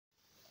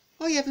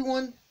Hi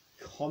everyone,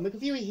 Comic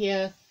Reviewer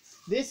here,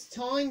 this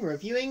time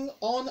reviewing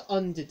on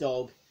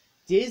Underdog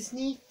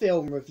Disney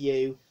film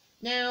review.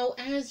 Now,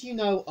 as you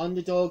know,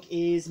 Underdog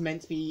is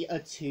meant to be a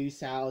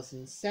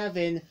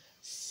 2007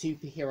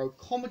 superhero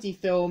comedy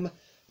film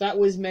that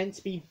was meant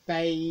to be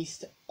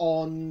based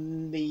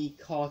on the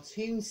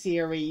cartoon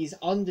series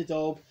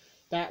Underdog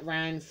that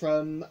ran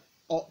from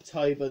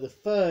October the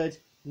 3rd,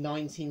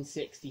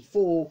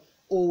 1964,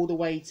 all the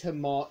way to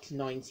March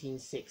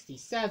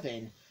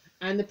 1967.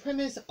 And the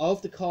premise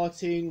of the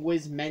cartoon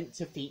was meant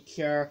to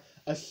feature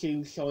a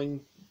shoeshine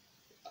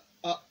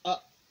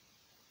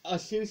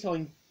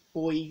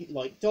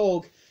boy-like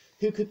dog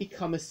who could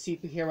become a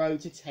superhero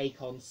to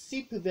take on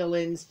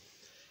supervillains,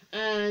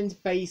 and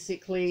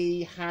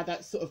basically had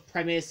that sort of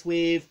premise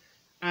with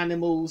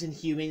animals and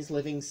humans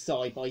living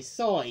side by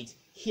side.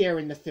 Here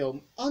in the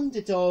film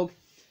Underdog,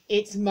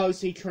 it's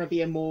mostly trying to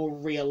be a more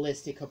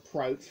realistic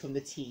approach from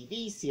the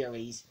TV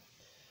series.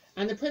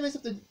 And the premise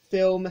of the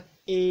film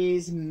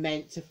is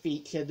meant to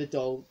feature the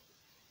dog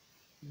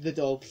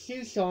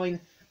Shoeshine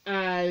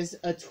as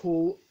a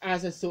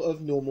sort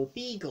of normal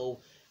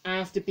beagle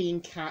after being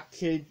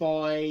captured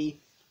by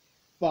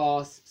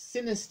Boss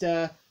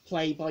Sinister,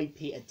 played by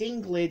Peter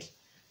Dinklage,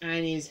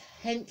 and his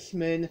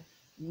henchman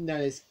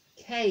known as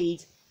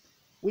Cade.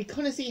 We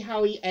kind of see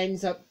how he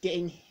ends up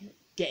getting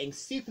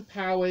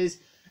superpowers,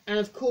 and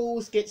of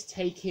course gets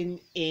taken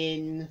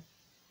in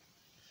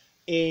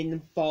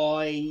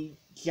by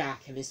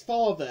Jack and his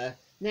father.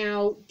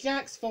 Now,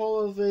 Jack's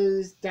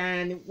father's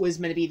Dan was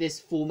meant to be this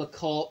former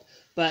cop,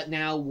 but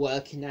now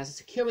working as a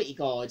security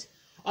guard.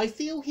 I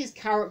feel his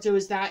character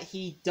is that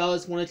he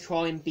does want to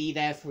try and be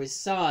there for his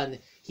son.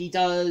 He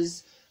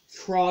does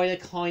try to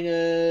kind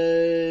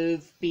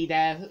of be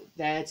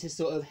there to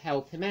sort of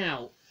help him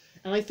out.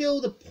 And I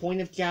feel the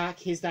point of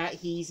Jack is that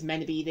he's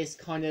meant to be this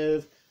kind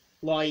of,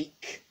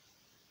 like,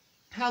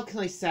 how can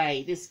I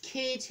say, this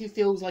kid who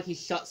feels like he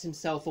shuts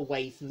himself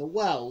away from the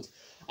world.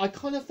 I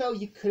kind of felt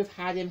you could have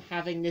had him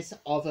having this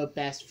other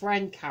best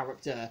friend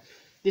character.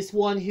 This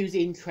one who's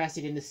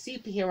interested in the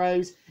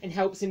superheroes and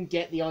helps him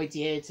get the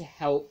idea to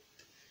help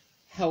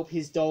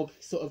his dog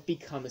sort of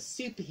become a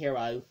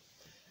superhero.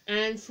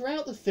 And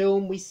throughout the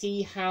film, we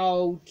see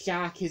how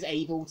Jack is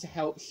able to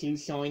help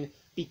Shoeshine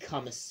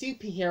become a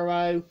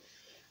superhero.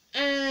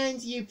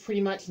 And you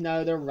pretty much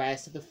know the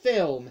rest of the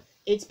film.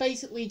 It's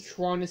basically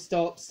trying to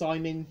stop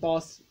Simon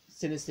Boss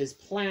Sinister's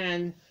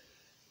plans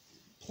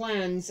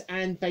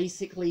and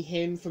basically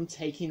him from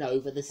taking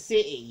over the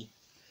city.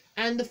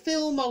 And the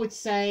film, I would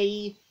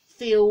say,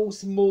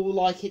 feels more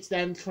like it's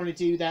them trying to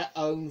do their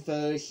own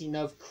version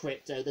of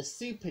Krypto the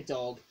Super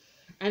Dog.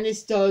 And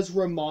this does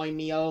remind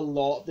me a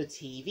lot of the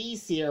TV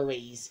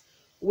series,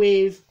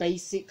 with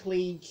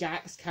basically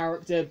Jack's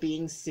character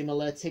being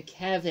similar to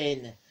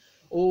Kevin.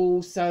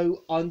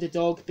 Also,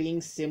 Underdog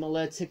being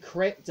similar to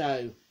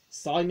Krypto.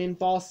 Simon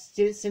Boss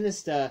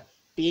Sinister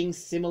being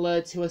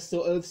similar to a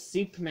sort of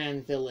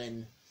Superman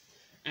villain.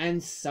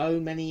 And so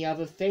many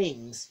other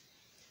things.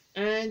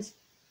 And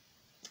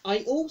I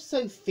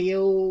also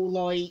feel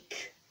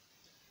like,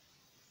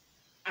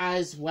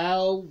 as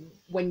well,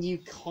 when you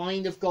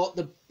kind of got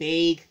the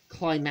big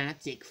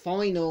climactic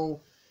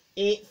final,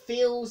 it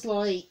feels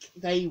like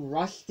they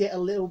rushed it a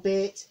little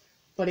bit,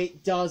 but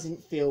it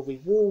doesn't feel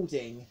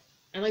rewarding.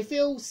 And I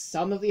feel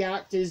some of the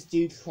actors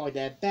do try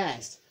their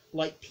best,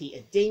 like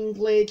Peter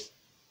Dinklage,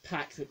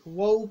 Patrick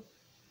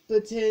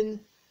Warburton,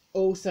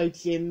 also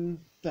Jim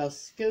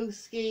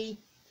Belskowski,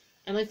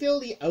 and I feel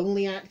the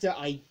only actor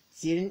I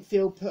didn't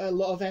feel put a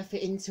lot of effort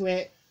into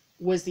it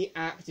was the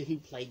actor who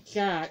played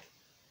Jack,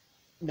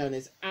 known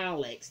as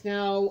Alex.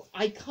 Now,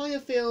 I kind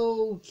of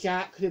feel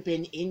Jack could have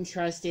been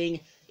interesting,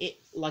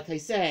 like I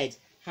said,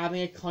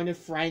 having a kind of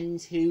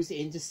friend who's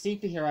into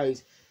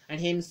superheroes,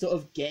 and him sort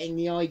of getting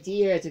the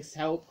idea to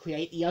help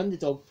create the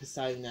underdog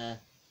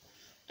persona.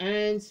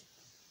 And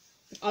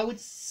I would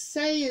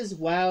say as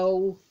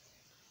well,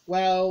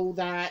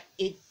 that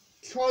it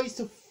tries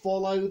to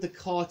follow the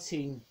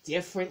cartoon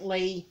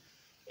differently.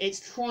 It's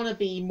trying to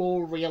be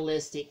more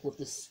realistic with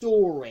the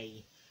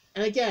story.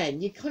 And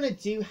again, you kind of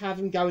do have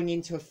him going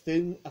into a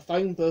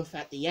phone booth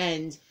at the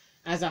end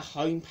as a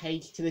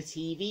homepage to the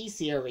TV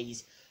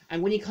series.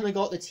 And when you kind of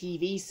got the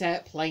TV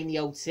set playing the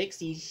old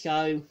 60s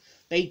show,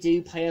 they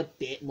do pay a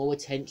bit more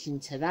attention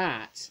to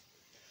that.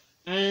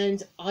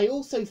 And I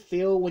also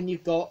feel when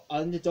you've got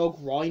Underdog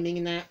rhyming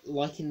in that,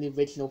 like in the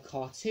original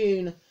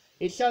cartoon,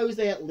 it shows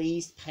they at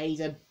least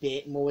paid a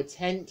bit more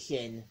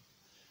attention.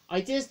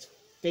 I just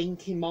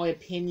think, in my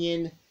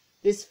opinion,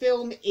 this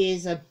film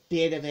is a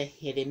bit of a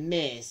hit and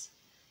miss.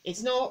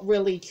 It's not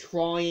really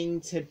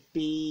trying to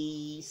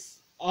be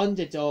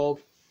Underdog,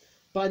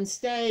 but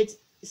instead,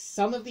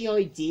 some of the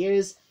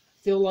ideas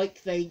feel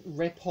like they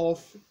rip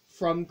off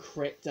from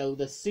Krypto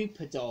the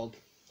Super Dog.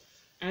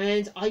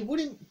 And I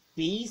wouldn't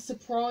be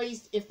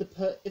surprised if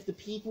the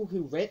people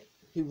who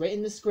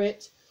written the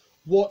script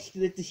watched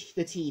the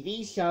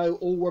TV show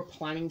or were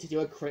planning to do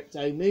a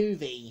Krypto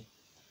movie.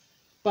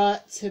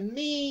 But to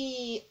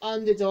me,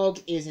 Underdog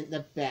isn't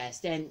the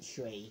best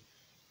entry.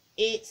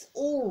 It's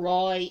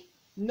alright,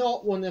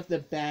 not one of the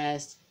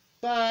best,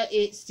 but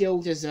it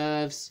still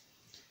deserves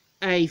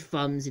a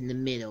thumbs in the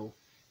middle.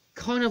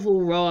 Kind of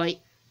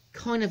alright,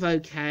 kind of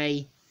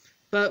okay,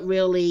 but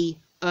really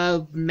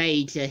a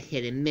major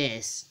hit and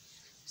miss.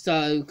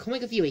 So,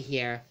 Comic Reviewer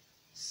here,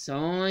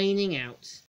 signing out.